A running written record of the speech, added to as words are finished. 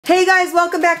Hey guys,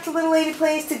 welcome back to Little Lady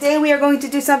Plays. Today we are going to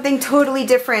do something totally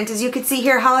different. As you can see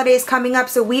here, holiday is coming up,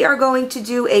 so we are going to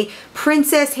do a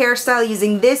princess hairstyle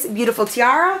using this beautiful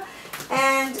tiara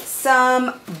and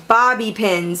some bobby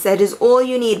pins. That is all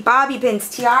you need. Bobby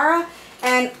pins, tiara,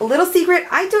 and a little secret,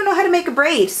 I don't know how to make a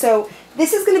braid. So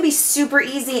this is going to be super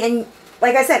easy, and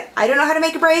like I said, I don't know how to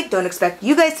make a braid. Don't expect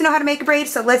you guys to know how to make a braid,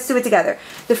 so let's do it together.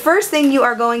 The first thing you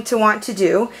are going to want to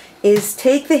do is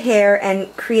take the hair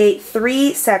and create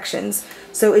 3 sections.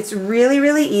 So it's really,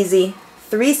 really easy.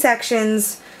 3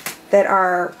 sections that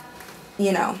are,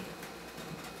 you know,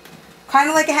 kind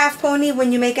of like a half pony.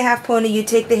 When you make a half pony, you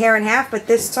take the hair in half, but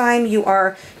this time you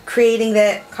are creating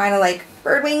that kind of like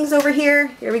bird wings over here.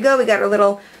 Here we go. We got our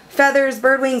little feathers,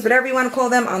 bird wings, whatever you want to call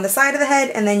them, on the side of the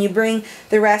head, and then you bring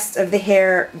the rest of the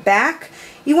hair back.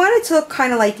 You want it to look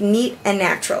kind of like neat and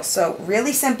natural. So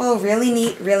really simple, really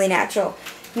neat, really natural.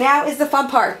 Now is the fun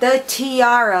part, the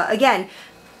tiara. Again,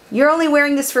 you're only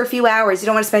wearing this for a few hours. You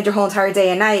don't want to spend your whole entire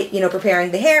day and night, you know,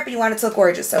 preparing the hair, but you want it to look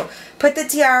gorgeous. So put the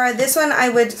tiara. This one I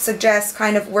would suggest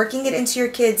kind of working it into your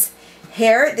kid's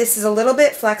hair. This is a little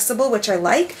bit flexible, which I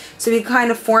like, so we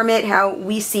kind of form it how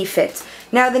we see fit.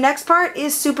 Now the next part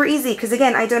is super easy because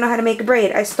again, I don't know how to make a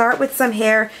braid. I start with some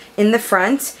hair in the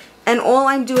front and all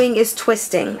I'm doing is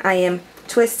twisting. I am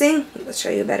twisting. Let's show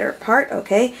you a better part.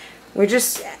 Okay. We're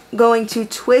just going to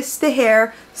twist the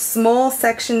hair small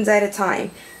sections at a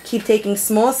time. Keep taking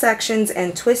small sections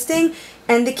and twisting.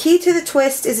 And the key to the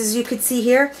twist is, as you can see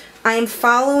here, I am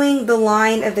following the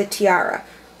line of the tiara.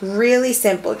 Really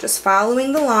simple, just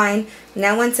following the line.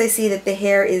 Now once I see that the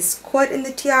hair is caught in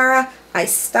the tiara, I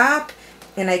stop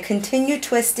and I continue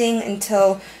twisting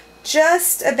until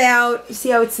just about, you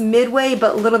see how it's midway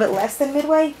but a little bit less than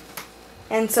midway?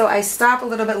 And so I stop a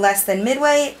little bit less than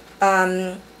midway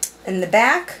in the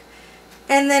back,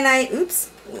 and then I, oops,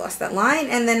 lost that line,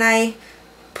 and then I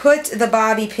put the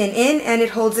bobby pin in and it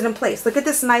holds it in place. Look at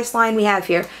this nice line we have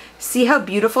here. See how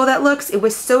beautiful that looks? It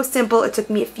was so simple. It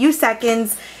took me a few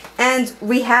seconds, and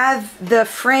we have the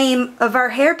frame of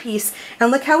our hairpiece, and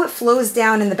look how it flows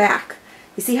down in the back.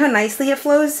 You see how nicely it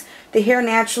flows? The hair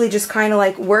naturally just kind of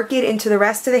like work it into the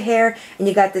rest of the hair, and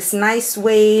you got this nice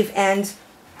wave, and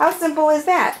how simple is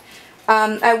that?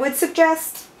 I would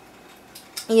suggest,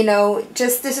 you know,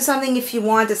 just this is something if you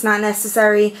want. It's not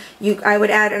necessary. I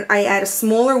add a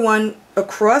smaller one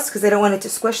across because I don't want it to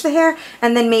squish the hair,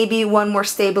 and then maybe one more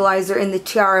stabilizer in the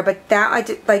tiara. But that I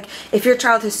did, like, if your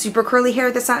child has super curly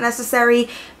hair, that's not necessary.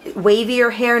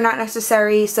 Wavier hair, not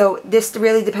necessary. So this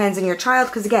really depends on your child,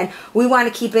 because again, we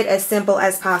want to keep it as simple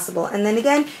as possible. And then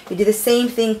again, you do the same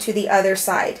thing to the other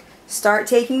side. Start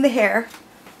taking the hair.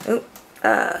 To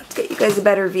get you guys a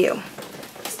better view.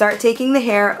 Start taking the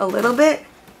hair a little bit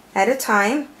at a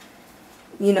time.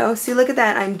 You know, see, look at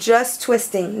that. I'm just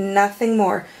twisting, nothing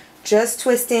more. Just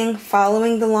twisting,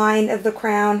 following the line of the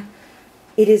crown.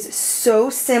 It is so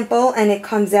simple and it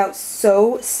comes out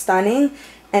so stunning,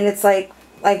 and it's like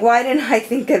why didn't I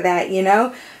think of that, you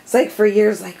know? It's like for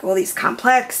years, like all these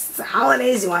complex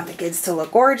holidays, you want the kids to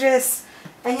look gorgeous.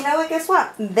 And you know what, guess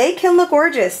what? They can look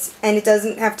gorgeous, and it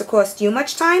doesn't have to cost you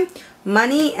much time,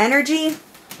 money, energy,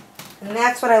 and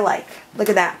that's what I like. Look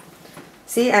at that.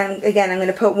 See, and again, I'm going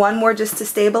to put one more just to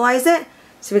stabilize it.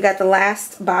 So we got the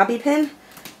last bobby pin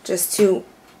just to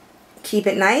keep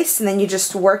it nice, and then you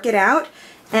just work it out.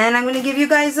 And I'm going to give you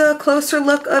guys a closer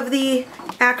look of the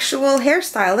actual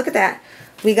hairstyle. Look at that.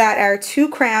 We got our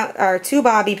two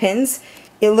bobby pins.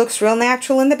 It looks real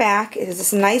natural in the back. It has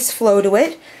this nice flow to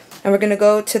it. And we're going to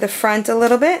go to the front a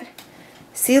little bit.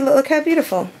 See, look how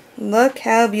beautiful. Look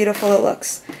how beautiful it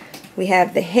looks. We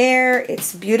have the hair.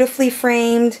 It's beautifully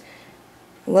framed.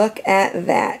 Look at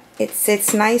that. It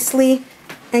sits nicely.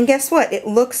 And guess what? It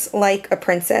looks like a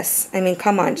princess. I mean,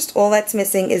 come on. Just all that's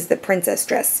missing is the princess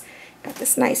dress. Got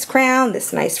this nice crown,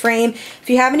 this nice frame. If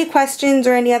you have any questions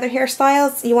or any other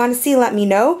hairstyles you want to see, let me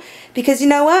know. Because you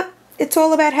know what? It's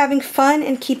all about having fun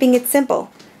and keeping it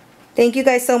simple. Thank you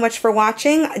guys so much for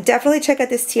watching. Definitely check out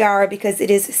this tiara because it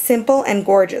is simple and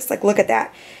gorgeous. Like, look at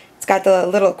that. It's got the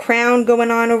little crown going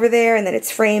on over there, and then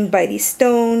it's framed by these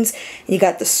stones. You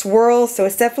got the swirl, so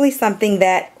it's definitely something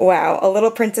that, wow, a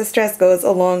little princess dress goes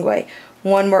a long way.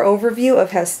 One more overview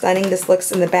of how stunning this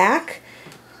looks in the back.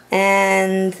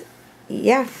 And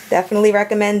yeah, definitely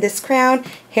recommend this crown,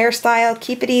 hairstyle.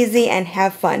 Keep it easy and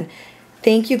have fun.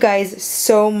 Thank you guys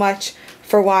so much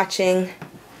for watching.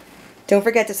 Don't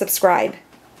forget to subscribe.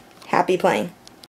 Happy playing.